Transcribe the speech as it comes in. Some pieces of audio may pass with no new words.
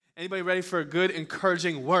Anybody ready for a good,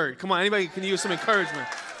 encouraging word? Come on, anybody can use some encouragement?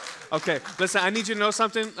 Okay, listen, I need you to know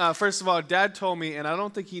something. First of all, Dad told me, and I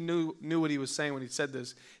don't think he knew what he was saying when he said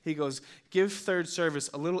this. He goes, give third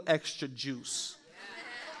service a little extra juice.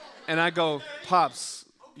 And I go, Pops,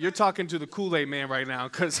 you're talking to the Kool-Aid man right now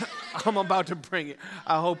because I'm about to bring it.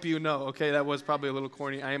 I hope you know. Okay, that was probably a little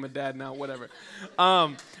corny. I am a dad now, whatever.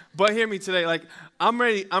 But hear me today. Like, I'm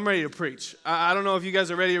ready to preach. I don't know if you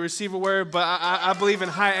guys are ready to receive a word, but I believe in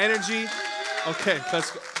high energy. Okay,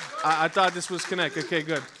 let's go. I thought this was connect. Okay,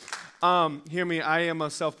 good. Hear me. I am a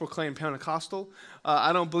self-proclaimed Pentecostal.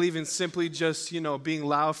 I don't believe in simply just, being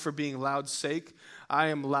loud for being loud's sake. I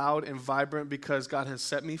am loud and vibrant because God has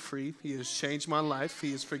set me free. He has changed my life.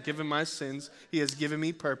 He has forgiven my sins. He has given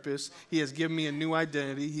me purpose. He has given me a new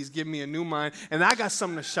identity. He's given me a new mind. And I got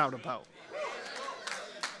something to shout about.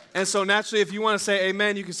 And so naturally, if you want to say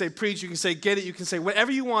amen, you can say preach, you can say get it, you can say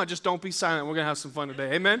whatever you want. Just don't be silent. We're going to have some fun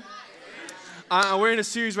today. Amen? We're in a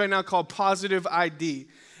series right now called Positive ID.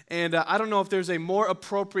 And I don't know if there's a more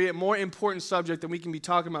appropriate, more important subject that we can be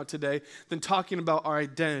talking about today than talking about our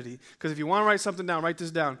identity. Because if you want to write something down, write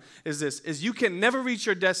this down, is you can never reach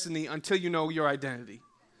your destiny until you know your identity.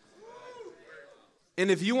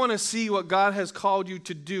 And if you want to see what God has called you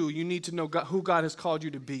to do, you need to know who God has called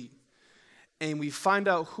you to be. And we find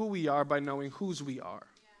out who we are by knowing whose we are.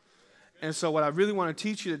 And so what I really want to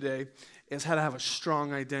teach you today is how to have a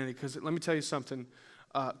strong identity. Because let me tell you something.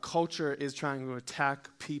 Culture is trying to attack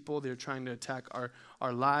people. They're trying to attack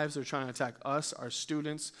our lives. They're trying to attack us, our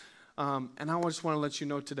students. And I just want to let you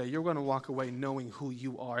know today, you're going to walk away knowing who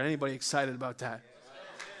you are. Anybody excited about that?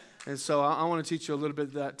 And so I want to teach you a little bit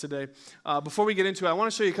of that today. Before we get into it, I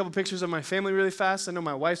want to show you a couple pictures of my family really fast. I know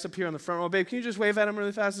my wife's up here on the front row. Babe, can you just wave at them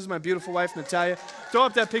really fast? This is my beautiful wife, Natalia. Throw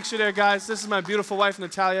up that picture there, guys. This is my beautiful wife,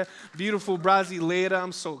 Natalia. Beautiful brasileira.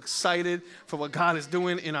 I'm so excited for what God is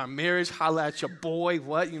doing in our marriage. Holla at your boy,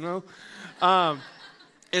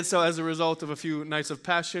 And so as a result of a few nights of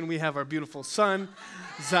passion, we have our beautiful son,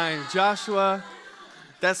 Zion Joshua.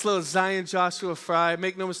 That's little Zion Joshua Frye.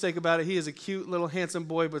 Make no mistake about it. He is a cute little handsome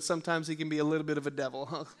boy, but sometimes he can be a little bit of a devil.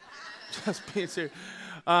 Huh? Just being serious.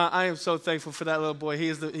 I am so thankful for that little boy. He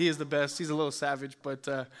is the best. He's a little savage, but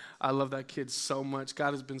I love that kid so much.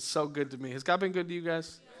 God has been so good to me. Has God been good to you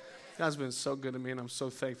guys? God's been so good to me, and I'm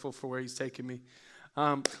so thankful for where he's taken me.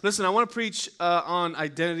 Listen, I want to preach on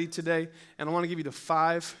identity today, and I want to give you the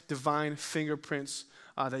 5 divine fingerprints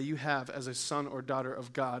that you have as a son or daughter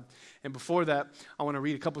of God. And before that, I want to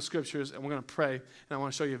read a couple scriptures, and we're going to pray, and I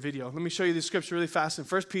want to show you a video. Let me show you this scripture really fast. In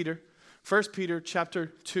 1 Peter chapter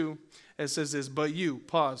 2, it says this, but you,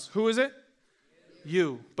 pause. Who is it?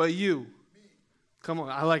 You. But you. Come on,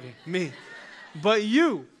 I like it. Me. But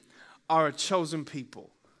you are a chosen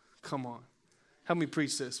people. Come on. Help me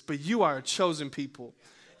preach this. But you are a chosen people.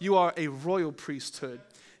 You are a royal priesthood.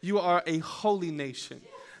 You are a holy nation.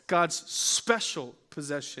 God's special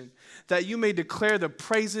possession, that you may declare the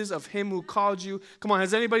praises of him who called you. Come on,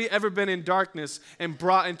 has anybody ever been in darkness and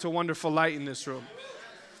brought into wonderful light in this room?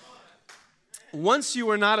 Once you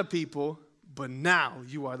were not a people, but now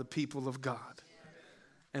you are the people of God.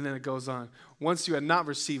 And then it goes on. Once you had not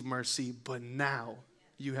received mercy, but now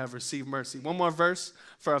you have received mercy. One more verse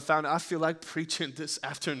for our founder. I feel like preaching this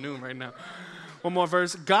afternoon right now. One more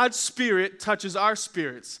verse. God's Spirit touches our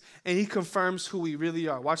spirits, and he confirms who we really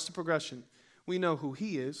are. Watch the progression. We know who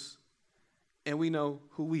he is, and we know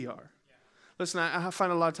who we are. Listen, I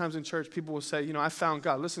find a lot of times in church, people will say, I found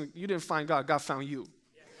God. Listen, you didn't find God. God found you.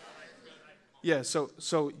 Yeah,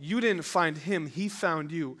 so you didn't find him. He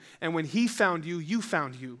found you. And when he found you, you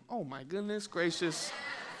found you. Oh, my goodness gracious.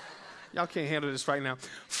 Y'all can't handle this right now.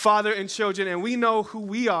 Father and children, and we know who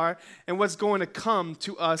we are and what's going to come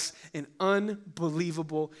to us in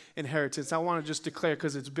unbelievable inheritance. I want to just declare,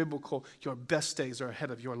 because it's biblical, your best days are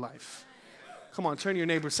ahead of your life. Come on, turn to your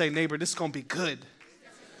neighbor, say, neighbor, this is going to be good.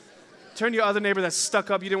 Turn to your other neighbor that's stuck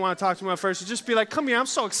up. You didn't want to talk to him at first. You just be like, come here, I'm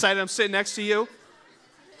so excited. I'm sitting next to you.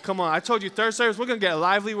 Come on, I told you third service, we're going to get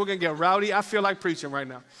lively. We're going to get rowdy. I feel like preaching right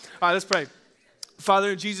now. All right, let's pray.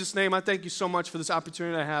 Father, in Jesus' name, I thank you so much for this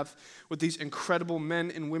opportunity I have with these incredible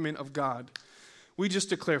men and women of God. We just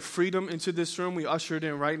declare freedom into this room. We usher it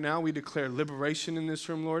in right now. We declare liberation in this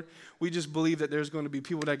room, Lord. We just believe that there's going to be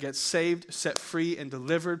people that get saved, set free, and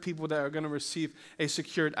delivered, people that are going to receive a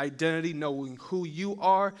secured identity, knowing who you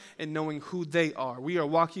are and knowing who they are. We are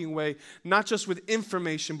walking away not just with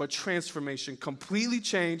information, but transformation, completely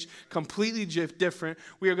changed, completely different.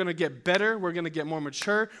 We are going to get better. We're going to get more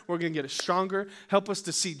mature. We're going to get stronger. Help us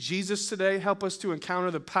to see Jesus today. Help us to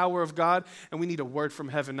encounter the power of God. And we need a word from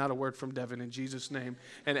heaven, not a word from Devon, in Jesus' name.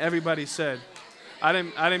 And everybody said, I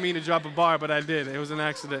didn't mean to drop a bar, but I did. It was an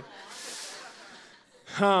accident.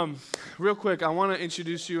 Real quick, I want to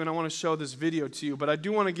introduce you and I want to show this video to you, but I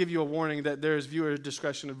do want to give you a warning that there is viewer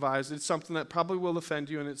discretion advised. It's something that probably will offend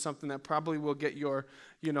you, and it's something that probably will get your,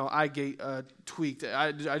 eye gate tweaked.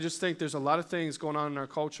 I just think there's a lot of things going on in our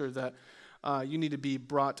culture that you need to be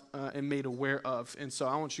brought and made aware of. And so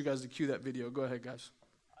I want you guys to cue that video. Go ahead, guys.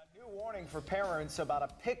 Warning for parents about a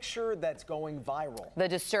picture that's going viral. The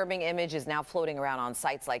disturbing image is now floating around on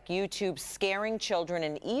sites like YouTube, scaring children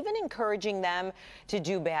and even encouraging them to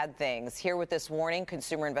do bad things. Here with this warning,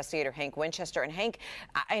 consumer investigator Hank Winchester. And Hank,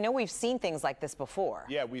 I know we've seen things like this before.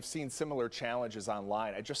 Yeah, we've seen similar challenges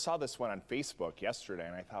online. I just saw this one on Facebook yesterday,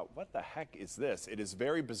 and I thought, what the heck is this? It is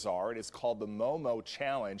very bizarre. It is called the Momo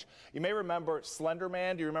Challenge. You may remember Slender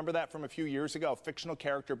Man. Do you remember that from a few years ago? A fictional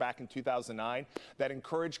character back in 2009 that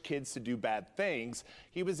encouraged kids to do bad things.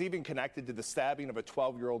 He was even connected to the stabbing of a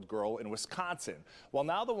 12-year-old girl in Wisconsin. Well,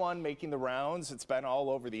 now the one making the rounds, it's been all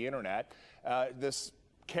over the internet, this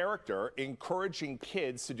character encouraging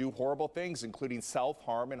kids to do horrible things, including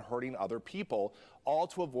self-harm and hurting other people, all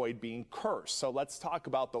to avoid being cursed. So let's talk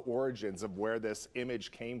about the origins of where this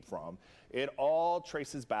image came from. It all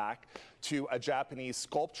traces back to a Japanese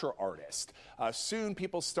sculpture artist. Soon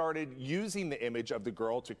people started using the image of the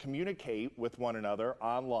girl to communicate with one another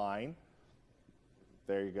online.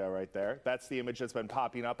 There you go, right there. That's the image that's been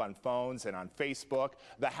popping up on phones and on Facebook.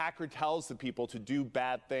 The hacker tells the people to do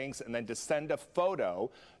bad things and then to send a photo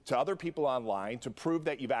to other people online to prove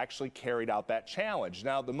that you've actually carried out that challenge.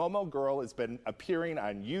 Now, the Momo girl has been appearing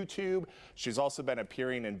on YouTube. She's also been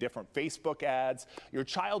appearing in different Facebook ads. Your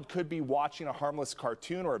child could be watching a harmless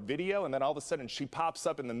cartoon or a video, and then all of a sudden she pops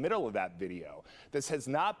up in the middle of that video. This has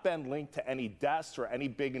not been linked to any deaths or any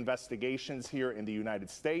big investigations here in the United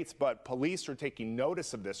States, but police are taking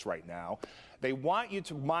notice of this right now. They want you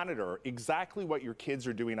to monitor exactly what your kids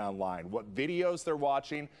are doing online, what videos they're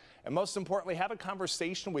watching, and most importantly, have a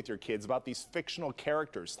conversation with your kids about these fictional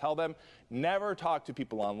characters. Tell them never talk to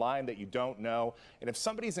people online that you don't know. And if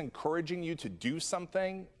somebody's encouraging you to do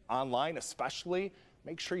something online especially,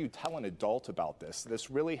 make sure you tell an adult about this.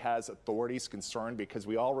 This really has authorities concerned because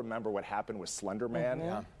we all remember what happened with Slender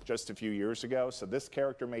Man just a few years ago. So this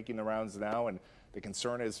character making the rounds now, and the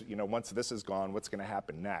concern is, once this is gone, what's going to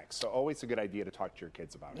happen next? So always a good idea to talk to your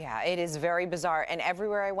kids about it. Yeah, it is very bizarre. And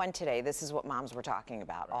everywhere I went today, this is what moms were talking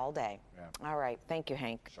about all day. Yeah. All right. Thank you,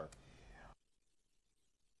 Hank. Sure.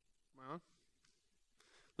 Well,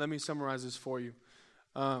 let me summarize this for you.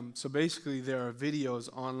 So basically, there are videos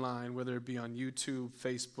online, whether it be on YouTube,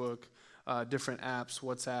 Facebook, different apps,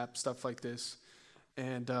 WhatsApp, stuff like this.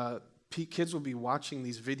 And kids will be watching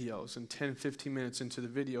these videos, and 10, 15 minutes into the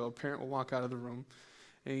video, a parent will walk out of the room,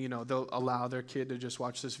 and they'll allow their kid to just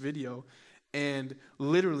watch this video. And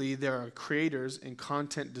literally, there are creators and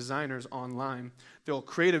content designers online. They'll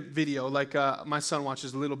create a video, like my son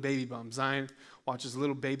watches Little Baby Bum. Zion watches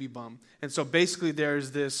Little Baby Bum. And so basically,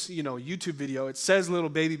 there's this YouTube video. It says Little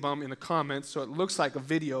Baby Bum in the comments, so it looks like a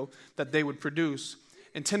video that they would produce.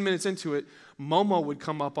 And 10 minutes into it, Momo would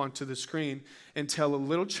come up onto the screen and tell a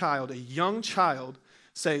little child, a young child,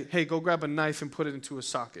 say, hey, go grab a knife and put it into a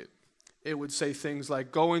socket. It would say things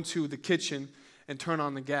like, go into the kitchen and turn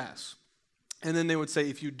on the gas. And then they would say,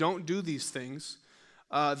 if you don't do these things,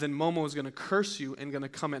 then Momo is going to curse you and going to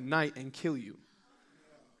come at night and kill you.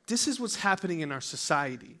 This is what's happening in our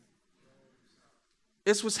society.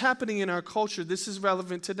 It's what's happening in our culture. This is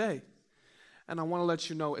relevant today. And I want to let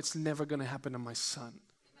you know it's never going to happen to my son.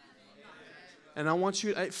 And I want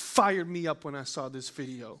you, it fired me up when I saw this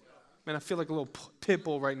video. Man, I feel like a little pit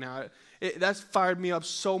bull right now. That's fired me up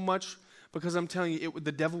so much because I'm telling you,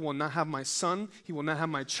 the devil will not have my son. He will not have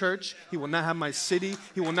my church. He will not have my city.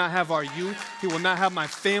 He will not have our youth. He will not have my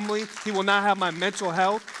family. He will not have my mental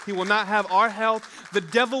health. He will not have our health. The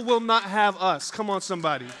devil will not have us. Come on,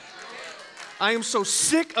 somebody. I am so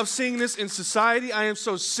sick of seeing this in society. I am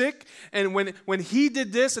so sick. And when he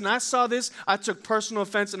did this and I saw this, I took personal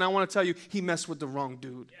offense. And I want to tell you, he messed with the wrong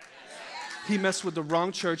dude. He messed with the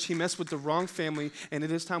wrong church. He messed with the wrong family. And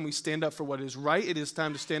it is time we stand up for what is right. It is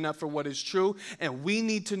time to stand up for what is true. And we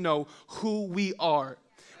need to know who we are.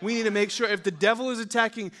 We need to make sure if the devil is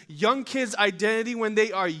attacking young kids' identity when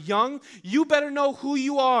they are young, you better know who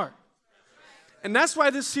you are. And that's why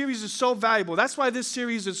this series is so valuable. That's why this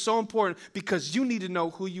series is so important, because you need to know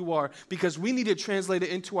who you are, because we need to translate it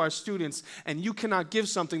into our students, and you cannot give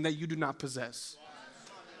something that you do not possess.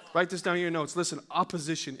 Write this down in your notes. Listen,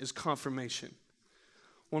 opposition is confirmation.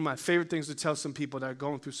 One of my favorite things to tell some people that are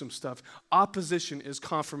going through some stuff. Opposition is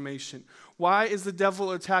confirmation. Why is the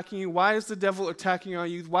devil attacking you? Why is the devil attacking our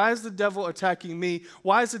youth? Why is the devil attacking me?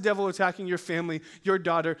 Why is the devil attacking your family, your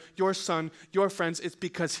daughter, your son, your friends? It's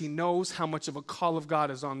because he knows how much of a call of God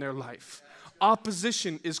is on their life.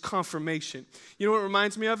 Opposition is confirmation. You know what it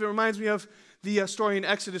reminds me of? It reminds me of the story in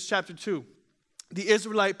Exodus chapter 2. The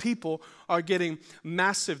Israelite people are getting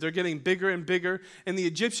massive. They're getting bigger and bigger. And the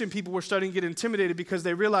Egyptian people were starting to get intimidated because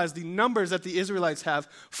they realized the numbers that the Israelites have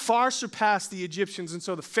far surpass the Egyptians. And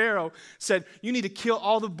so the Pharaoh said, you need to kill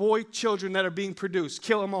all the boy children that are being produced.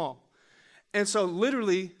 Kill them all. And so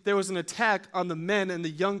literally there was an attack on the men and the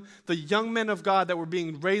young men of God that were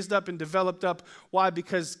being raised up and developed up. Why?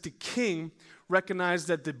 Because the king recognized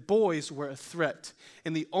that the boys were a threat.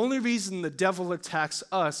 And the only reason the devil attacks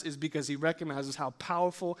us is because he recognizes how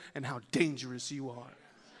powerful and how dangerous you are.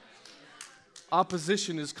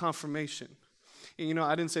 Opposition is confirmation. And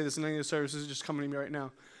I didn't say this in any of the services, it's just coming to me right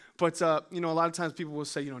now. But, a lot of times people will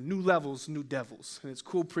say, new levels, new devils. And it's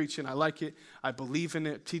cool preaching. I like it. I believe in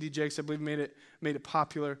it. T.D. Jakes, I believe, made it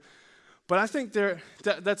popular. But I think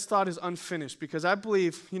that thought is unfinished because I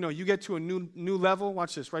believe, you get to a new level.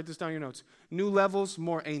 Watch this. Write this down in your notes. New levels,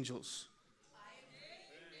 more angels.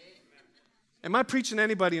 Am I preaching to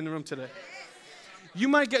anybody in the room today? You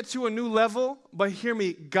might get to a new level, but hear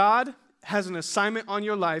me. God has an assignment on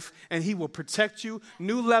your life, and he will protect you.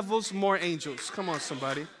 New levels, more angels. Come on,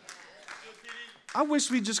 somebody. I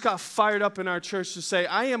wish we just got fired up in our church to say,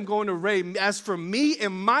 I am going to reign. As for me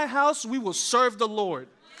and my house, we will serve the Lord.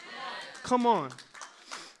 Come on.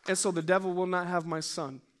 And so the devil will not have my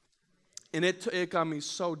son. And it got me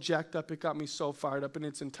so jacked up. It got me so fired up. And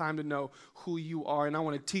it's in time to know who you are. And I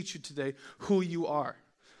want to teach you today who you are.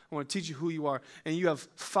 I want to teach you who you are. And you have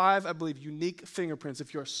 5, I believe, unique fingerprints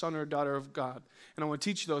if you're a son or a daughter of God. And I want to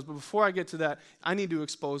teach you those. But before I get to that, I need to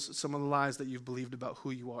expose some of the lies that you've believed about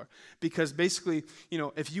who you are. Because basically,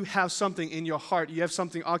 if you have something in your heart, you have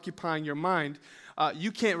something occupying your mind,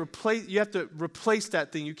 you have to replace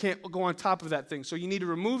that thing. You can't go on top of that thing. So you need to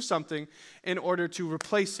remove something in order to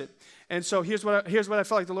replace it. And so here's what I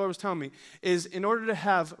felt like the Lord was telling me, is in order to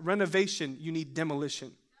have renovation, you need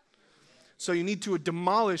demolition. So you need to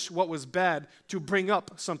demolish what was bad to bring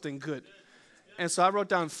up something good. And so I wrote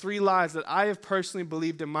down 3 lies that I have personally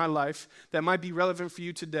believed in my life that might be relevant for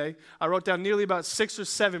you today. I wrote down nearly about 6 or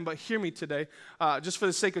 7, but hear me today. Just for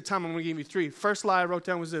the sake of time, I'm going to give you 3. First lie I wrote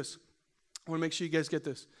down was this. I want to make sure you guys get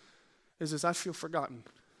this. Is this, I feel forgotten.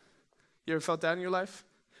 You ever felt that in your life?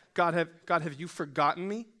 God, have you forgotten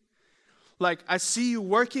me? Like, I see you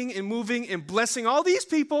working and moving and blessing all these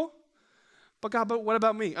people. But God, what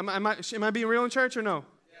about me? Am I being real in church or no?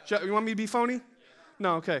 Yeah. You want me to be phony? Yeah.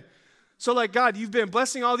 No, okay. So like, God, you've been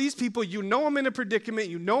blessing all these people. You know I'm in a predicament.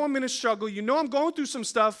 You know I'm in a struggle. You know I'm going through some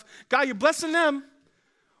stuff. God, you're blessing them.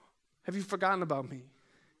 Have you forgotten about me?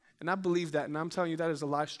 And I believe that, and I'm telling you that is a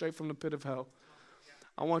lie straight from the pit of hell.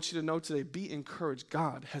 I want you to know today, be encouraged.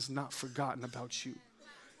 God has not forgotten about you.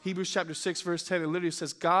 Hebrews chapter 6, verse 10, it literally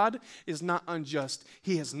says, God is not unjust.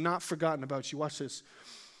 He has not forgotten about you. Watch this.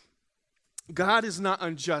 God is not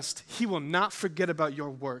unjust. He will not forget about your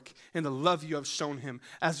work and the love you have shown him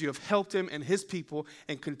as you have helped him and his people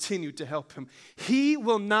and continue to help him. He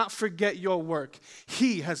will not forget your work.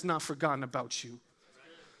 He has not forgotten about you.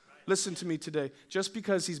 Listen to me today. Just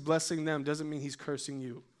because he's blessing them doesn't mean he's cursing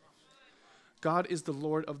you. God is the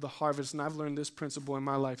Lord of the harvest, and I've learned this principle in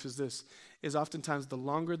my life is oftentimes the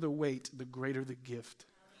longer the wait, the greater the gift.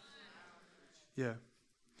 Yeah.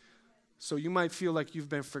 So you might feel like you've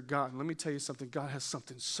been forgotten. Let me tell you something. God has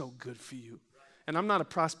something so good for you. And I'm not a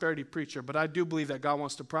prosperity preacher, but I do believe that God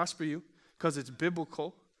wants to prosper you because it's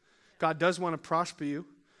biblical. God does want to prosper you.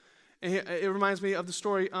 And it reminds me of the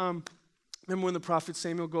story. Remember when the prophet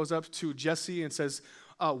Samuel goes up to Jesse and says,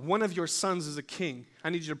 one of your sons is a king.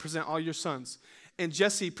 I need you to present all your sons. And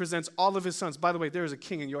Jesse presents all of his sons. By the way, there is a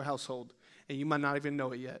king in your household, and you might not even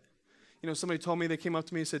know it yet. Somebody told me, they came up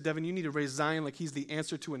to me and said, Devon, you need to raise Zion like he's the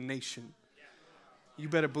answer to a nation. You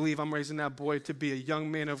better believe I'm raising that boy to be a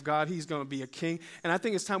young man of God. He's going to be a king. And I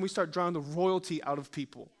think it's time we start drawing the royalty out of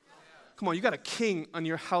people. Come on, you got a king in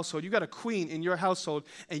your household. You got a queen in your household,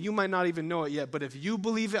 and you might not even know it yet. But if you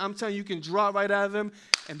believe it, I'm telling you, you can draw it right out of them,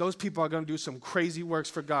 and those people are going to do some crazy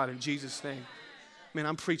works for God in Jesus' name. Man,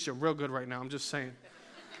 I'm preaching real good right now. I'm just saying.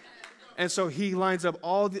 And so he lines up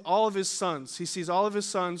all of his sons. He sees all of his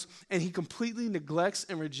sons, and he completely neglects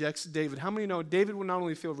and rejects David. How many know David will not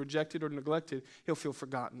only feel rejected or neglected, he'll feel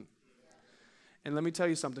forgotten? And let me tell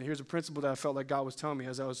you something. Here's a principle that I felt like God was telling me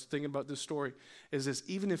as I was thinking about this story, is this: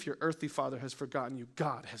 even if your earthly father has forgotten you,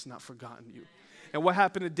 God has not forgotten you. And what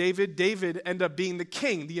happened to David? David ended up being the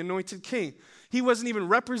king, the anointed king. He wasn't even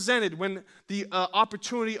represented when the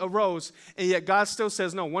opportunity arose, and yet God still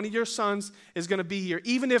says, no, one of your sons is going to be here.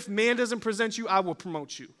 Even if man doesn't present you, I will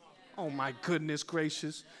promote you. Oh, my goodness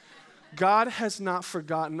gracious. God has not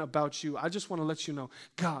forgotten about you. I just want to let you know,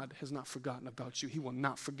 God has not forgotten about you. He will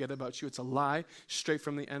not forget about you. It's a lie straight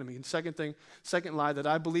from the enemy. And second lie that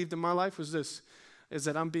I believed in my life was this, is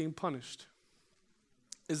that I'm being punished.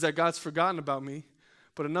 Is that God's forgotten about me.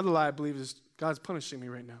 But another lie I believe is God's punishing me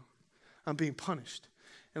right now. I'm being punished.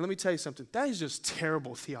 And let me tell you something. That is just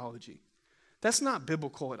terrible theology. That's not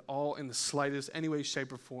biblical at all in the slightest, any way,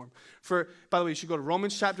 shape, or form. By the way, you should go to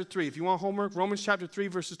Romans chapter 3. If you want homework, Romans chapter 3,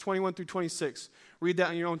 verses 21 through 26. Read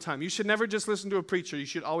that in your own time. You should never just listen to a preacher. You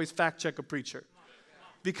should always fact check a preacher.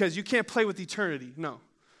 Because you can't play with eternity. No.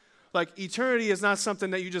 Like, eternity is not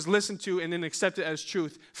something that you just listen to and then accept it as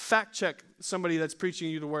truth. Fact check somebody that's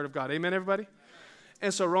preaching you the word of God. Amen, everybody?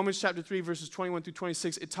 And so Romans chapter 3, verses 21 through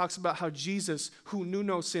 26, it talks about how Jesus, who knew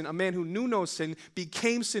no sin, a man who knew no sin,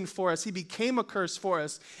 became sin for us. He became a curse for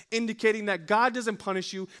us, indicating that God doesn't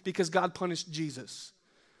punish you because God punished Jesus.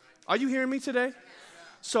 Are you hearing me today?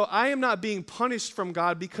 So I am not being punished from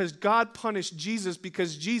God because God punished Jesus,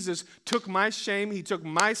 because Jesus took my shame, he took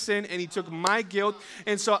my sin, and he took my guilt.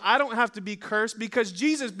 And so I don't have to be cursed because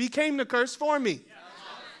Jesus became the curse for me.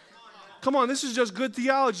 Come on, this is just good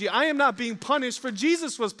theology. I am not being punished, for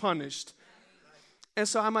Jesus was punished. And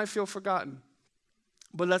so I might feel forgotten.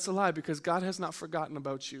 But that's a lie, because God has not forgotten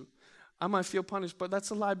about you. I might feel punished, but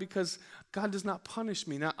that's a lie, because God does not punish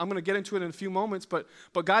me. Now, I'm going to get into it in a few moments, but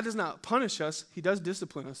God does not punish us. He does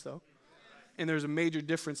discipline us, though. And there's a major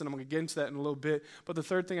difference, and I'm going to get into that in a little bit. But the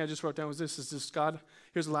third thing I just wrote down was this, is this: God,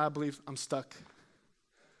 here's a lie I believe, I'm stuck.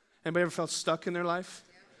 Anybody ever felt stuck in their life?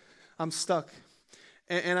 I'm stuck.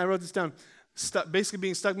 And I wrote this down. Basically,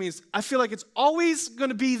 being stuck means I feel like it's always going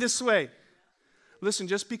to be this way. Listen,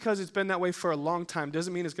 just because it's been that way for a long time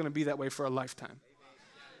doesn't mean it's going to be that way for a lifetime.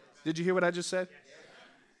 Did you hear what I just said?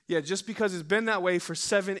 Yeah, just because it's been that way for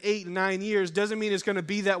 7, 8, 9 years doesn't mean it's going to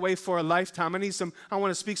be that way for a lifetime. I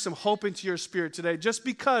want to speak some hope into your spirit today. Just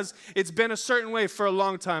because it's been a certain way for a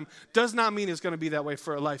long time does not mean it's going to be that way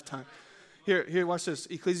for a lifetime. Here, watch this.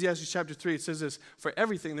 Ecclesiastes chapter 3, it says this: for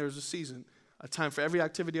everything there is a season. A time for every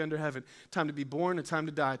activity under heaven. Time to be born, a time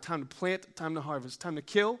to die. Time to plant, a time to harvest. Time to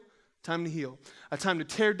kill, time to heal. A time to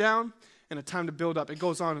tear down, and a time to build up. It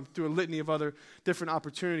goes on through a litany of other different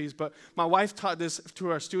opportunities. But my wife taught this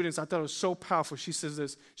to our students. I thought it was so powerful. She says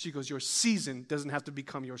this. She goes, your season doesn't have to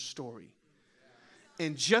become your story.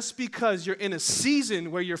 And just because you're in a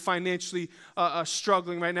season where you're financially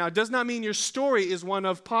struggling right now does not mean your story is one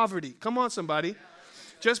of poverty. Come on, somebody.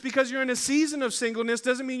 Just because you're in a season of singleness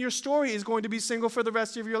doesn't mean your story is going to be single for the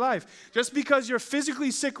rest of your life. Just because you're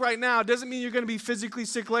physically sick right now doesn't mean you're going to be physically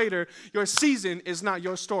sick later. Your season is not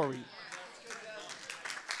your story.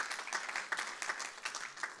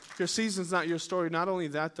 Your season's not your story. Not only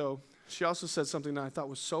that, though, she also said something that I thought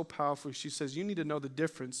was so powerful. She says, you need to know the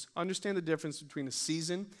difference, understand the difference between a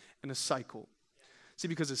season and a cycle. See,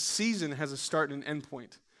 because a season has a start and an end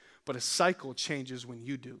point, but a cycle changes when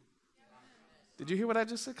you do. Did you hear what I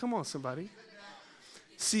just said? Come on, somebody.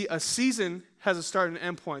 See, a season has a start and an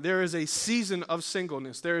end point. There is a season of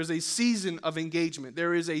singleness. There is a season of engagement.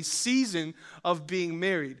 There is a season of being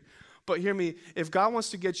married. But hear me, if God wants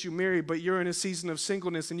to get you married, but you're in a season of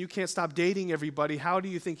singleness and you can't stop dating everybody, how do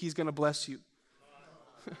you think he's going to bless you?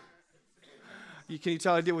 Can you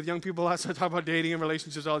tell I deal with young people? I talk about dating and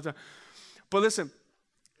relationships all the time. But listen,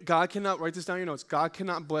 God cannot, write this down in your notes, God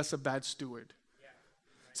cannot bless a bad steward.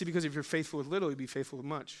 See, because if you're faithful with little, you'll be faithful with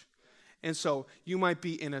much. And so you might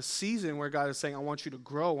be in a season where God is saying, I want you to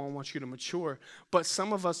grow, I want you to mature. But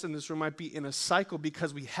some of us in this room might be in a cycle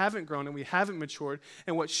because we haven't grown and we haven't matured.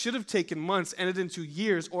 And what should have taken months ended into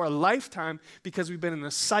years or a lifetime because we've been in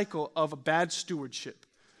a cycle of a bad stewardship.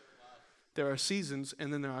 There are seasons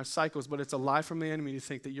and then there are cycles, but it's a lie from the enemy to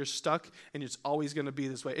think that you're stuck and it's always going to be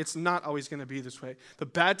this way. It's not always going to be this way. The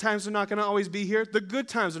bad times are not going to always be here. The good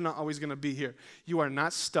times are not always going to be here. You are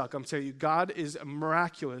not stuck. I'm telling you, God is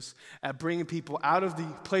miraculous at bringing people out of the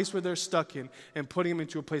place where they're stuck in and putting them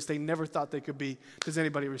into a place they never thought they could be. Does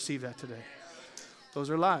anybody receive that today? Those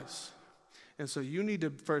are lies. And so you need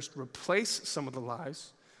to first replace some of the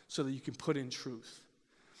lies so that you can put in truth.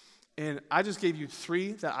 And I just gave you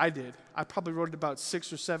 3 that I did. I probably wrote about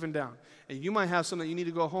 6 or 7 down. And you might have some that you need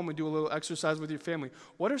to go home and do a little exercise with your family.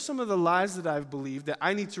 What are some of the lies that I've believed that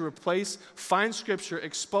I need to replace, find scripture,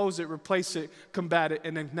 expose it, replace it, combat it,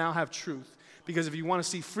 and then now have truth? Because if you want to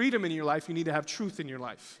see freedom in your life, you need to have truth in your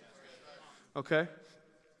life. Okay?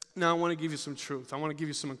 Now I want to give you some truth. I want to give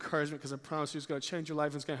you some encouragement because I promise you it's going to change your life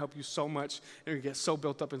and it's going to help you so much. And you're going to get so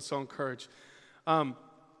built up and so encouraged.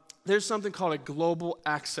 There's something called a global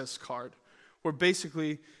access card, where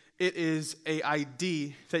basically it is a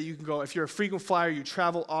ID that you can go, if you're a frequent flyer, you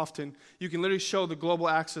travel often, you can literally show the global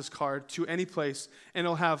access card to any place, and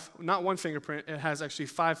it'll have not one fingerprint, it has actually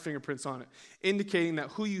 5 fingerprints on it, indicating that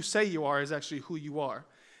who you say you are is actually who you are.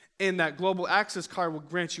 And that global access card will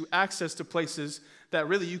grant you access to places that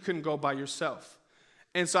really you couldn't go by yourself.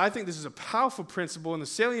 And so I think this is a powerful principle, and the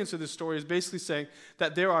salience of this story is basically saying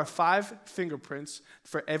that there are 5 fingerprints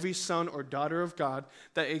for every son or daughter of God,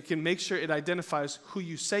 that it can make sure it identifies who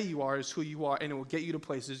you say you are is who you are, and it will get you to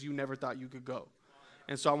places you never thought you could go.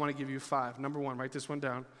 And so I want to give you 5. Number 1, write this one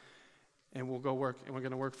down, and we'll go work, and we're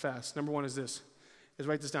going to work fast. Number 1 is this,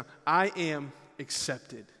 write this down. I am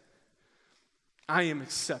accepted. I am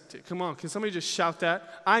accepted. Come on, can somebody just shout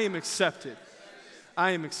that? I am accepted.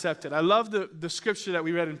 I am accepted. I love the scripture that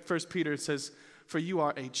we read in 1 Peter. It says, for you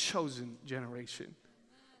are a chosen generation.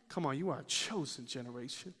 Come on, you are a chosen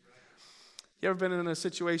generation. You ever been in a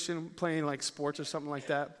situation playing like sports or something like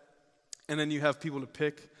that, and then you have people to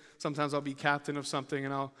pick? Sometimes I'll be captain of something,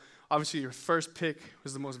 and obviously your first pick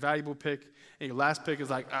was the most valuable pick, and your last pick is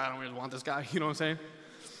like, I don't really want this guy. You know what I'm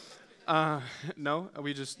saying? No?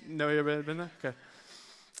 We just know you've ever been there? Okay.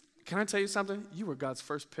 Can I tell you something? You were God's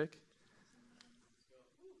first pick.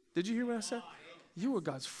 Did you hear what I said? You were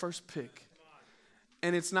God's first pick.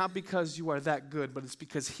 And it's not because you are that good, but it's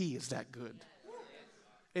because he is that good.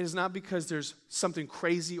 It is not because there's something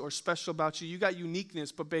crazy or special about you. You got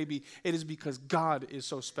uniqueness, but baby, it is because God is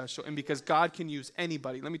so special and because God can use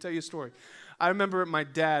anybody. Let me tell you a story. I remember my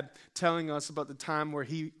dad telling us about the time where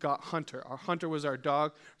he got Hunter. Our Hunter was our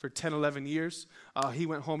dog for 10, 11 years. He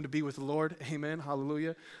went home to be with the Lord. Amen.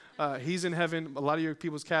 Hallelujah. He's in heaven. A lot of your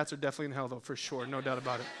people's cats are definitely in hell, though, for sure. No doubt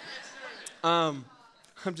about it. I'm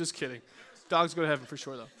just kidding. Dogs go to heaven for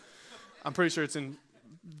sure, though. I'm pretty sure it's in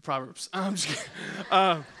Proverbs. I'm just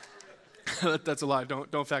kidding. That's a lie.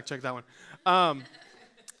 Don't fact check that one.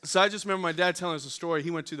 So I just remember my dad telling us a story.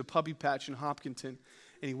 He went to the puppy patch in Hopkinton,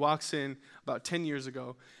 and he walks in about 10 years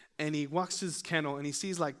ago, and he walks to his kennel, and he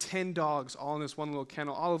sees like 10 dogs all in this one little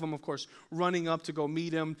kennel, all of them, of course, running up to go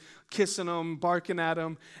meet him, kissing him, barking at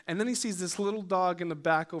him. And then he sees this little dog in the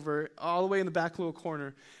back all the way in the back little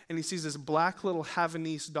corner, and he sees this black little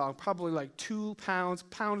Havanese dog, probably like 2 pounds,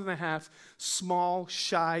 pound and a half, small,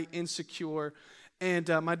 shy, insecure. And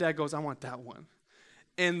my dad goes, I want that one.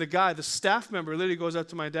 And the staff member literally goes up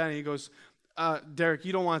to my dad, and he goes, Derek,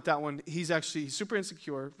 you don't want that one. He's super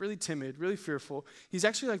insecure, really timid, really fearful. He's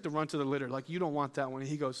actually like the runt of the litter. Like, you don't want that one. And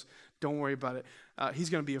he goes, don't worry about it.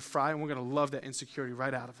 He's going to be a Frye, and we're going to love that insecurity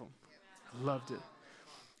right out of him. I loved it.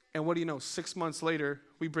 And what do you know? 6 months later,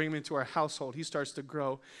 we bring him into our household. He starts to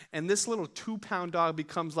grow. And this little 2-pound dog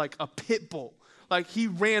becomes like a pit bull. Like, he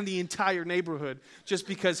ran the entire neighborhood just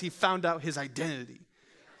because he found out his identity.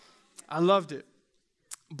 I loved it.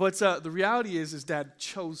 But the reality is Dad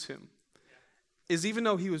chose him. Is even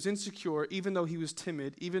though he was insecure, even though he was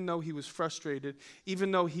timid, even though he was frustrated,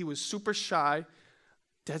 even though he was super shy,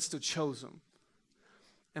 Dad still chose him.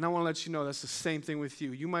 And I want to let you know that's the same thing with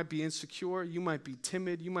you. You might be insecure, you might be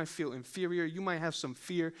timid, you might feel inferior, you might have some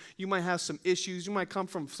fear, you might have some issues, you might come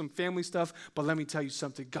from some family stuff, but let me tell you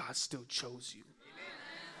something, God still chose you.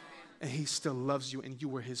 And he still loves you, and you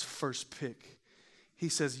were his first pick. He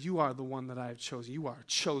says, you are the one that I have chosen. You are a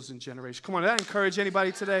chosen generation. Come on, did that encourage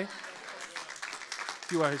anybody today?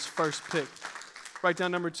 You are his first pick. Write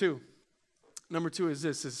down number 2. Number 2 is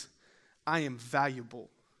this, I am valuable.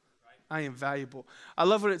 I am valuable. I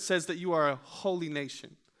love what it says that you are a holy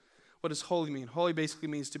nation. What does holy mean? Holy basically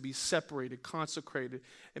means to be separated, consecrated.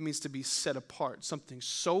 It means to be set apart, something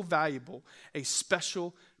so valuable, a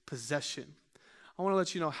special possession. I want to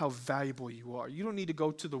let you know how valuable you are. You don't need to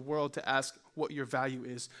go to the world to ask what your value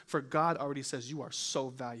is, for God already says you are so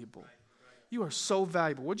valuable. You are so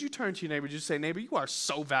valuable. Would you turn to your neighbor and just say, neighbor, you are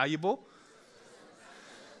so valuable.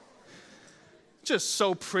 Just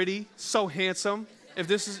so pretty, so handsome.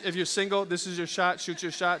 If you're single, this is your shot. Shoot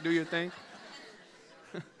your shot. Do your thing.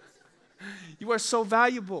 You are so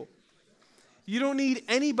valuable. You don't need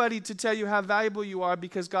anybody to tell you how valuable you are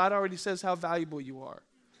because God already says how valuable you are.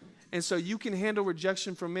 And so you can handle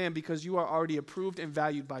rejection from man because you are already approved and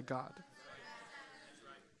valued by God.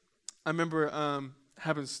 I remember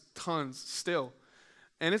having tons still.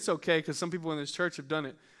 And it's okay because some people in this church have done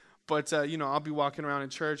it. But, I'll be walking around in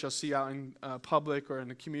church. I'll see out in public or in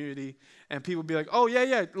the community. And people be like, oh,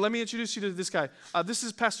 yeah, let me introduce you to this guy. This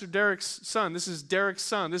is Pastor Derek's son. This is Derek's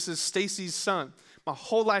son. This is Stacy's son. My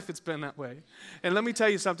whole life it's been that way. And let me tell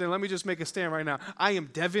you something. Let me just make a stand right now. I am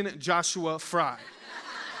Devon Joshua Frye.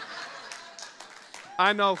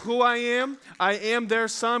 I know who I am. I am their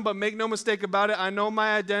son, but make no mistake about it. I know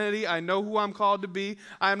my identity. I know who I'm called to be.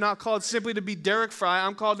 I am not called simply to be Derek Frye.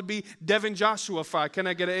 I'm called to be Devon Joshua Frye. Can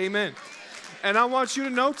I get an amen? And I want you to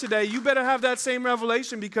know today, you better have that same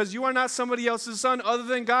revelation because you are not somebody else's son other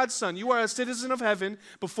than God's son. You are a citizen of heaven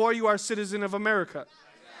before you are a citizen of America.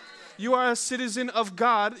 You are a citizen of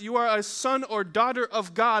God. You are a son or daughter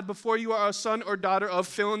of God before you are a son or daughter of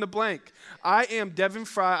fill in the blank. I am Devon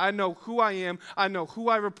Frye. I know who I am. I know who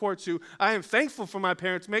I report to. I am thankful for my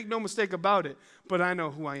parents. Make no mistake about it. But I know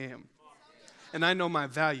who I am. And I know my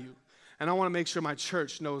value. And I want to make sure my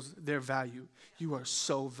church knows their value. You are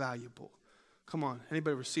so valuable. Come on.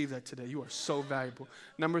 Anybody receive that today? You are so valuable.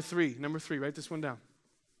 Number three, write this one down.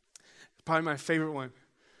 Probably my favorite one.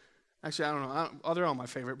 Actually, I don't know. They're all my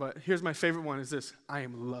favorite, but here's my favorite one is this. I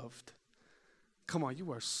am loved. Come on,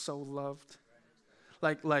 you are so loved.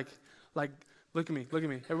 Like, look at me.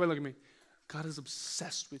 Everybody look at me. God is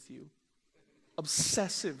obsessed with you.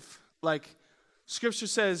 Obsessive. Like, Scripture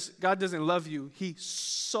says God doesn't love you. He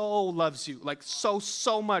so loves you. Like,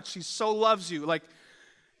 so much. He so loves you. Like,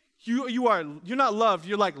 you're not loved.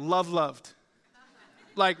 You're like loved.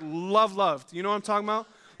 Like, loved. You know what I'm talking about?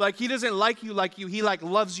 Like, he doesn't like you. He like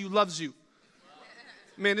loves you.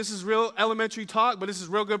 Man, this is real elementary talk, but this is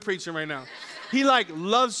real good preaching right now. He like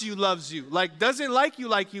loves you. Like, doesn't like you,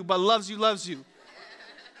 but loves you.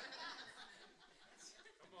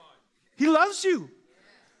 He loves you.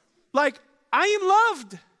 Like, I am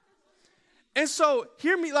loved. And so,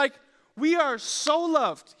 hear me, like, we are so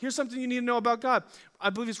loved. Here's something you need to know about God. I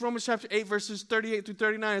believe it's Romans chapter 8, verses 38 through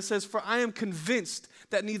 39. It says, "For I am convinced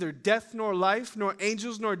that neither death nor life, nor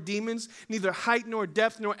angels nor demons, neither height nor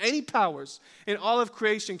depth, nor any powers in all of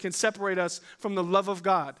creation can separate us from the love of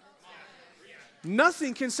God."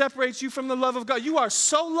 Nothing can separate you from the love of God. You are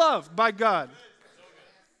so loved by God.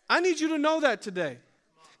 I need you to know that today.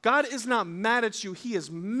 God is not mad at you. He is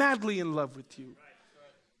madly in love with you.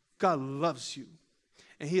 God loves you.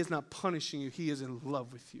 And he is not punishing you. He is in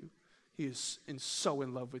love with you. He is so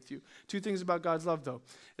in love with you. Two things about God's love, though,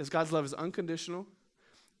 is God's love is unconditional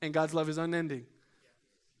and God's love is unending.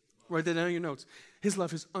 Write that down in your notes. His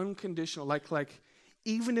love is unconditional. Like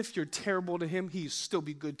even if you're terrible to him, he'll still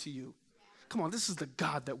be good to you. Come on, this is the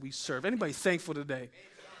God that we serve. Anybody thankful today?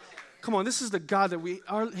 Come on, this is the God that we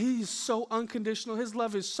are. He is so unconditional. His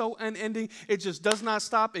love is so unending. It just does not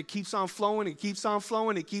stop. It keeps on flowing. It keeps on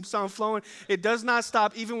flowing. It keeps on flowing. It does not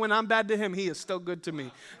stop. Even when I'm bad to him, he is still good to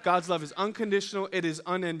me. God's love is unconditional. It is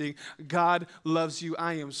unending. God loves you.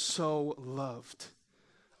 I am so loved.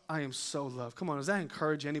 I am so loved. Come on, does that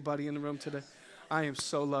encourage anybody in the room today? I am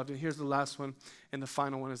so loved. And here's the last one, and the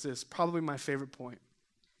final one is this. Probably my favorite point.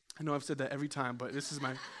 I know I've said that every time, but this is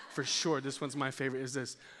for sure, this one's my favorite, is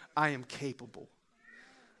this. I am capable.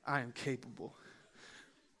 I am capable.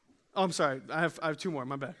 Oh, I'm sorry. I have two more.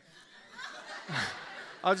 My bad.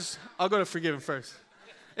 I'll go to forgiven first.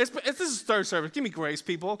 This is third service. Give me grace,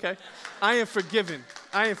 people, okay? I am forgiven.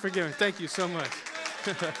 I am forgiven. Thank you so much.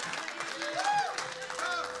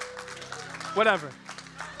 Whatever.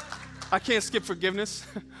 I can't skip forgiveness.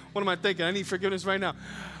 What am I thinking? I need forgiveness right now.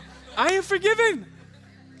 I am forgiven.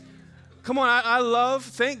 Come on,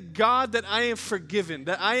 thank God that I am forgiven,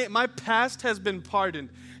 that my past has been pardoned.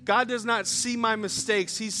 God does not see my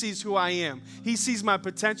mistakes. He sees who I am. He sees my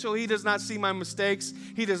potential. He does not see my mistakes.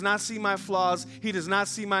 He does not see my flaws. He does not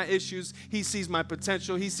see my issues. He sees my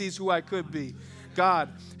potential. He sees who I could be. God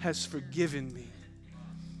has forgiven me.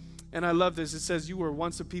 And I love this. It says, you were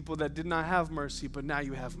once a people that did not have mercy, but now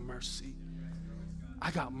you have mercy.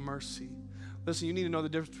 I got mercy. Listen, you need to know the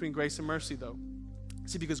difference between grace and mercy, though.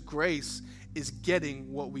 See, because grace is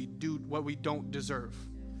getting what we don't deserve.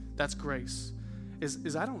 That's grace.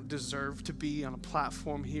 Is I don't deserve to be on a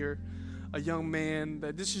platform here, a young man,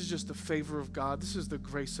 that this is just the favor of God. This is the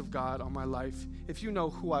grace of God on my life. If you know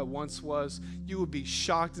who I once was, you would be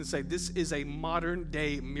shocked and say, this is a modern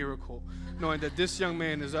day miracle, knowing that this young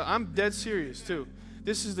man is, I'm dead serious too.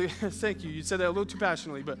 This is thank you. You said that a little too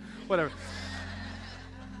passionately, but whatever.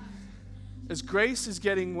 As grace is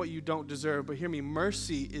getting what you don't deserve, but hear me,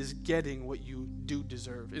 mercy is getting what you do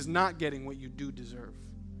deserve, is not getting what you do deserve.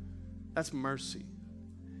 That's mercy.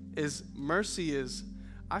 Mercy is,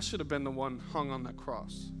 I should have been the one hung on that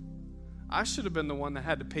cross. I should have been the one that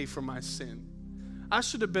had to pay for my sin. I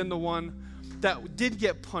should have been the one that did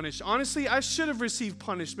get punished. Honestly, I should have received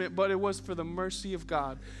punishment, but it was for the mercy of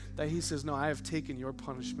God that he says, no, I have taken your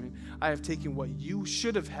punishment. I have taken what you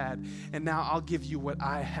should have had, and now I'll give you what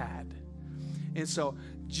I had. And so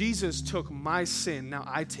Jesus took my sin. Now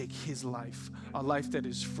I take his life. A life that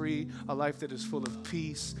is free, a life that is full of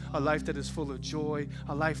peace, a life that is full of joy,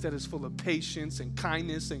 a life that is full of patience and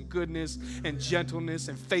kindness and goodness and gentleness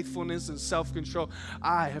and faithfulness and self-control.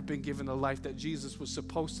 I have been given the life that Jesus was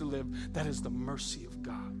supposed to live. That is the mercy of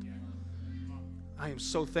God. I am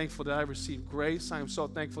so thankful that I received grace. I am so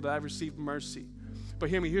thankful that I received mercy. But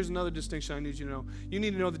hear me, here's another distinction I need you to know. You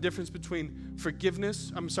need to know the difference between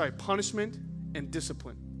punishment and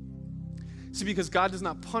discipline. See, because God does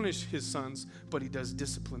not punish his sons, but he does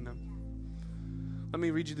discipline them. Let me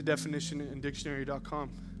read you the definition in dictionary.com.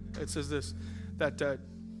 It says this, that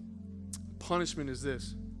punishment is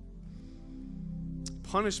this.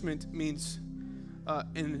 Punishment means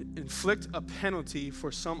inflict a penalty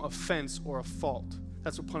for some offense or a fault.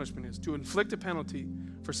 That's what punishment is, to inflict a penalty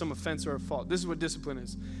for some offense or a fault. This is what discipline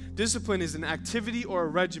is. Discipline is an activity or a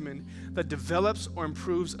regimen that develops or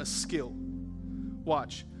improves a skill.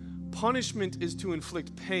 Watch. Punishment is to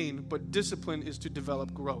inflict pain, but discipline is to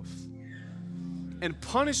develop growth. And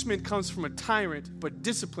punishment comes from a tyrant, but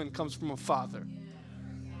discipline comes from a father.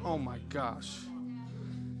 Oh my gosh.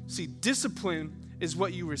 See, discipline is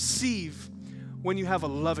what you receive when you have a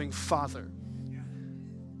loving father.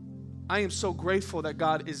 I am so grateful that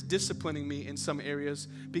God is disciplining me in some areas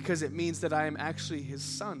because it means that I am actually his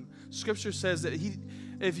son. Scripture says that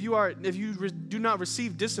if you do not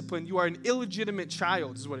receive discipline, you are an illegitimate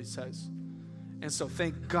child, is what he says. And so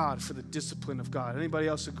thank God for the discipline of God. Anybody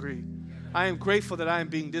else agree? I am grateful that I am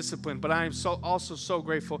being disciplined, but I am also so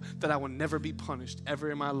grateful that I will never be punished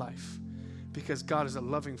ever in my life because God is a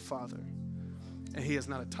loving father and he is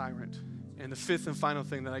not a tyrant. And the fifth and final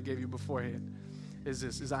thing that I gave you beforehand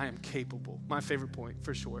is I am capable. My favorite point,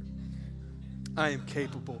 for sure. I am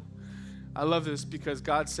capable. I love this because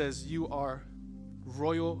God says you are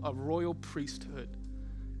a royal priesthood.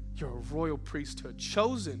 You're a royal priesthood.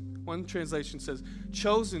 Chosen, one translation says,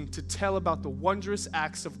 chosen to tell about the wondrous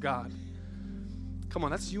acts of God. Come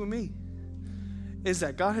on, that's you and me. Is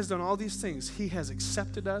that God has done all these things. He has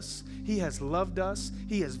accepted us. He has loved us.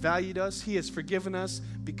 He has valued us. He has forgiven us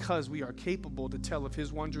because we are capable to tell of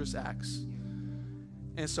his wondrous acts.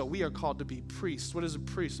 And so we are called to be priests. What is a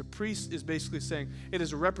priest? A priest is basically saying it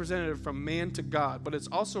is a representative from man to God, but it's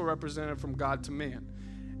also a representative from God to man.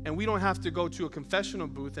 And we don't have to go to a confessional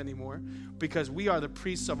booth anymore because we are the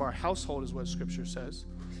priests of our household is what Scripture says.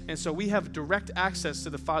 And so we have direct access to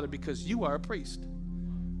the Father because you are a priest.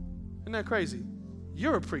 Isn't that crazy?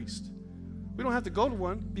 You're a priest. We don't have to go to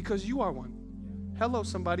one because you are one. Hello,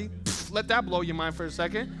 somebody. Let that blow your mind for a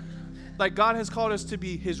second. Like God has called us to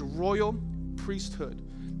be his royal priesthood.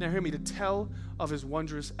 Now hear me, to tell of his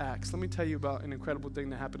wondrous acts. Let me tell you about an incredible thing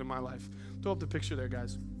that happened in my life. Throw up the picture there,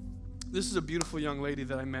 guys. This is a beautiful young lady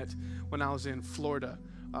that I met when I was in Florida.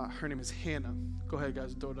 Her name is Hannah. Go ahead,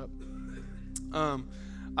 guys, throw it up.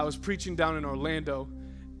 I was preaching down in Orlando,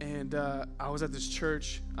 and I was at this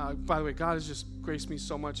church. By the way, God has just graced me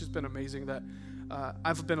so much. It's been amazing that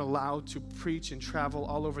I've been allowed to preach and travel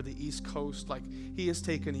all over the East Coast. Like, he has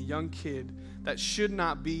taken a young kid that should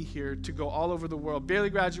not be here to go all over the world,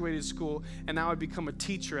 barely graduated school, and now I've become a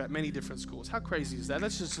teacher at many different schools. How crazy is that?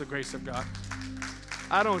 That's just the grace of God.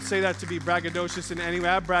 I don't say that to be braggadocious in any way.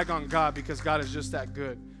 I brag on God because God is just that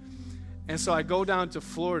good. And so I go down to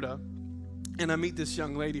Florida, and I meet this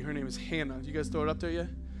young lady. Her name is Hannah. You guys throw it up there yet?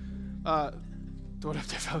 Throw it up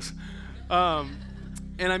there, fellas.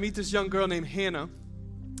 And I meet this young girl named Hannah,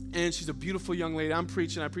 and she's a beautiful young lady. I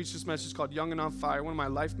preach this message called Young and on Fire, one of my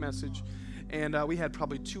life message. And we had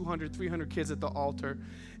probably 200, 300 kids at the altar.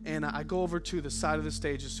 And I go over to the side of the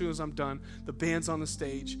stage. As soon as I'm done, the band's on the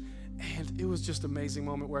stage. And it was just an amazing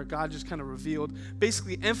moment where God just kind of revealed,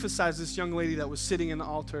 basically emphasized this young lady that was sitting in the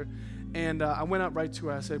altar. And I went up right to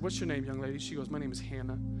her. I said, "What's your name, young lady?" She goes, "My name is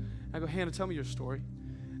Hannah." I go, "Hannah, tell me your story."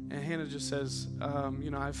 And Hannah just says,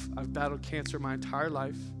 I've battled cancer my entire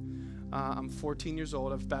life. I'm 14 years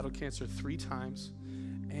old. I've battled cancer 3 times.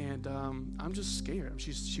 And I'm just scared.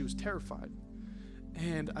 She was terrified.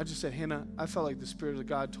 And I just said, "Hannah, I felt like the Spirit of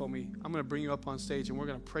God told me, I'm going to bring you up on stage and we're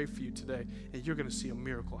going to pray for you today. And you're going to see a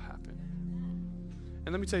miracle happen."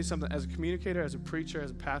 And let me tell you something. As a communicator, as a preacher,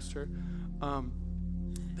 as a pastor,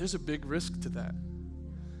 there's a big risk to that.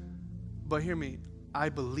 But hear me. I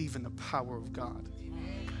believe in the power of God.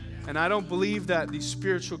 And I don't believe that these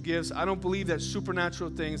spiritual gifts, I don't believe that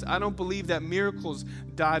supernatural things, I don't believe that miracles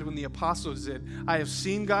died when the apostles did. I have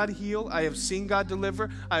seen God heal. I have seen God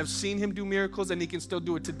deliver. I have seen him do miracles, and he can still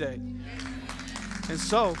do it today. And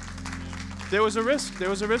so there was a risk.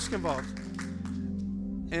 There was a risk involved.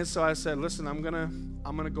 And so I said, "Listen, I'm going to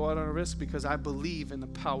I'm going to go out on a risk because I believe in the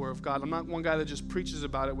power of God. I'm not one guy that just preaches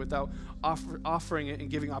about it without offering it and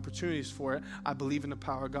giving opportunities for it. I believe in the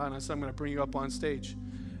power of God. And I said, I'm going to bring you up on stage.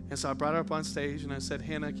 And so I brought her up on stage and I said,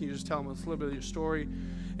 Hannah, can you just tell them a little bit of your story?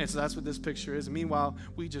 And so that's what this picture is. And meanwhile,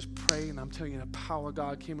 we just prayed, and I'm telling you, the power of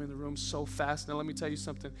God came in the room so fast. Now let me tell you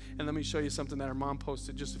something, and let me show you something that her mom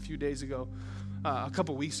posted just a few days ago, a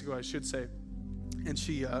couple weeks ago, I should say. And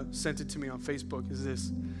she sent it to me on Facebook. Is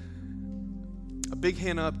this a big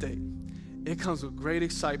Hannah update? It comes with great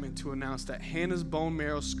excitement to announce that Hannah's bone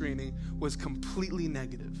marrow screening was completely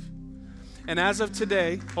negative. And as of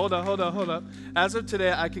today, hold up. As of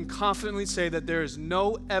today, I can confidently say that there is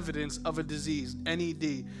no evidence of a disease,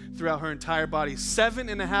 NED, throughout her entire body.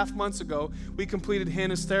 7.5 months ago, we completed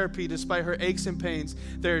Hannah's therapy despite her aches and pains.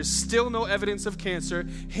 There is still no evidence of cancer.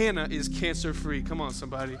 Hannah is cancer-free. Come on,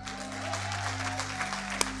 somebody.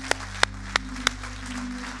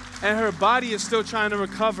 And her body is still trying to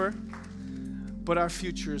recover, but our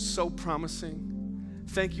future is so promising.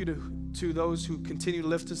 Thank you to those who continue to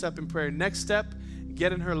lift us up in prayer. Next step,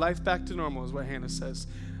 getting her life back to normal is what Hannah says.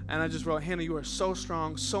 And I just wrote, Hannah, you are so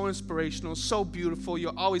strong, so inspirational, so beautiful.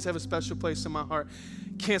 You'll always have a special place in my heart.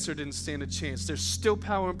 Cancer didn't stand a chance. There's still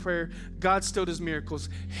power in prayer. God still does miracles.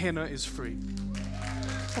 Hannah is free.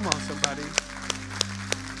 Come on, somebody.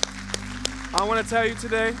 I want to tell you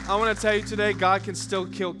today, God can still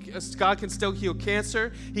heal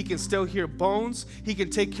cancer. He can still heal bones. He can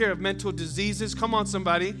take care of mental diseases. Come on,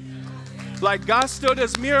 somebody. Like, God still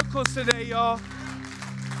does miracles today, y'all.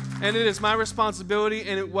 And it is my responsibility,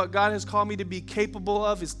 and what God has called me to be capable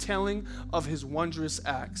of is telling of his wondrous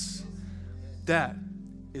acts. That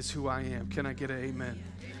is who I am. Can I get an amen?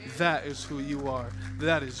 That is who you are.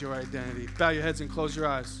 That is your identity. Bow your heads and close your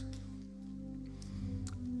eyes.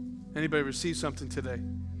 Anybody receive something today?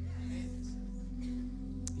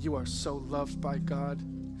 You are so loved by God.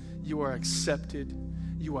 You are accepted.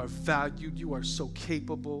 You are valued. You are so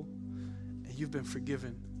capable. And you've been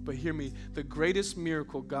forgiven. But hear me, the greatest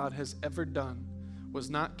miracle God has ever done was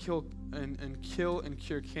not kill and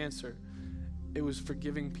cure cancer. It was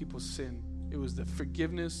forgiving people's sin. It was the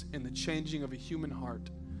forgiveness and the changing of a human heart.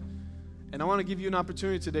 And I want to give you an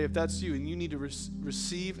opportunity today, if that's you, and you need to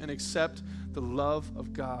receive and accept the love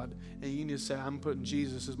of God, and you need to say, I'm putting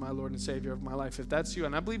Jesus as my Lord and Savior of my life. If that's you,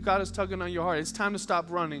 and I believe God is tugging on your heart, it's time to stop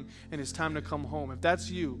running, and it's time to come home. If that's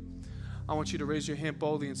you, I want you to raise your hand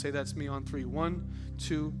boldly and say, that's me on 3. 1,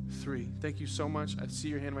 2, 3. Thank you so much. I see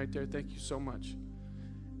your hand right there. Thank you so much.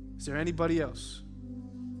 Is there anybody else?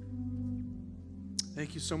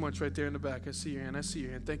 Thank you so much right there in the back. I see your hand. I see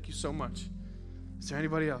your hand. Thank you so much. Is there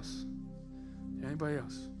anybody else? Anybody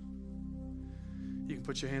else? You can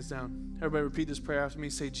put your hands down. Everybody repeat this prayer after me.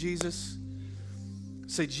 Say, Jesus,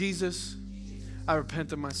 I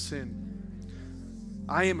repent of my sin.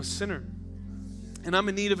 I am a sinner, and I'm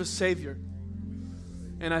in need of a Savior.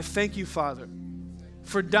 And I thank you, Father,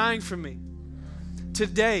 for dying for me.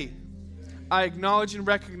 Today, I acknowledge and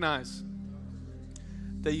recognize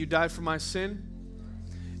that you died for my sin,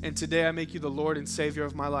 and today I make you the Lord and Savior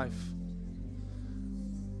of my life.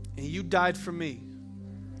 And you died for me.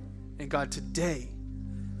 And God, today,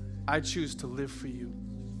 I choose to live for you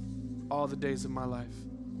all the days of my life.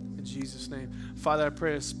 In Jesus' name. Father, I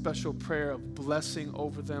pray a special prayer of blessing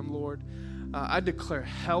over them, Lord. I declare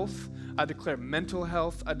health. I declare mental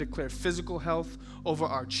health. I declare physical health over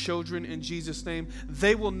our children in Jesus' name.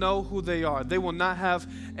 They will know who they are. They will not have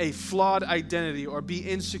a flawed identity or be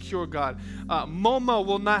insecure, God. Momo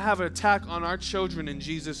will not have an attack on our children in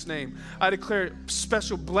Jesus' name. I declare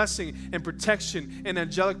special blessing and protection and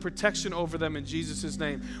angelic protection over them in Jesus'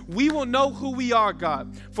 name. We will know who we are,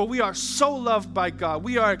 God, for we are so loved by God.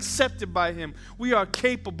 We are accepted by Him. We are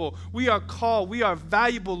capable. We are called. We are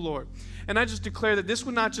valuable, Lord. And I just declare that this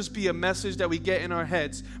would not just be a message that we get in our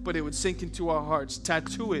heads, but it would sink into our hearts.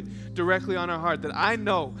 Tattoo it directly on our heart that I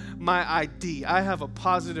know my ID. I have a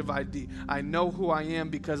positive ID. I know who I am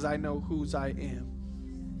because I know whose I am.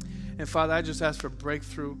 And Father, I just ask for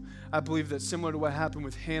breakthrough. I believe that similar to what happened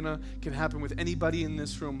with Hannah can happen with anybody in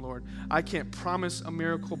this room, Lord. I can't promise a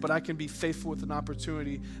miracle, but I can be faithful with an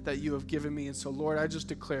opportunity that you have given me. And so, Lord, I just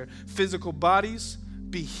declare physical bodies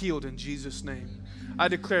be healed in Jesus' name. I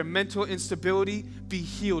declare mental instability be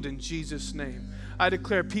healed in Jesus' name. I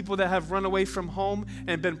declare people that have run away from home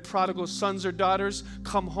and been prodigal sons or daughters,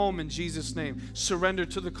 come home in Jesus' name. Surrender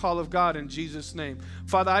to the call of God in Jesus' name.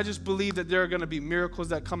 Father, I just believe that there are going to be miracles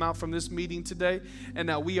that come out from this meeting today, and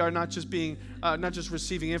that we are not just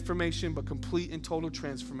receiving information, but complete and total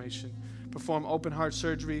transformation. Perform open heart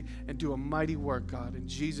surgery and do a mighty work, God, in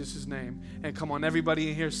Jesus' name. And come on, everybody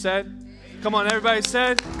in here said? Come on, everybody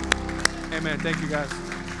said? Amen. Thank you, guys.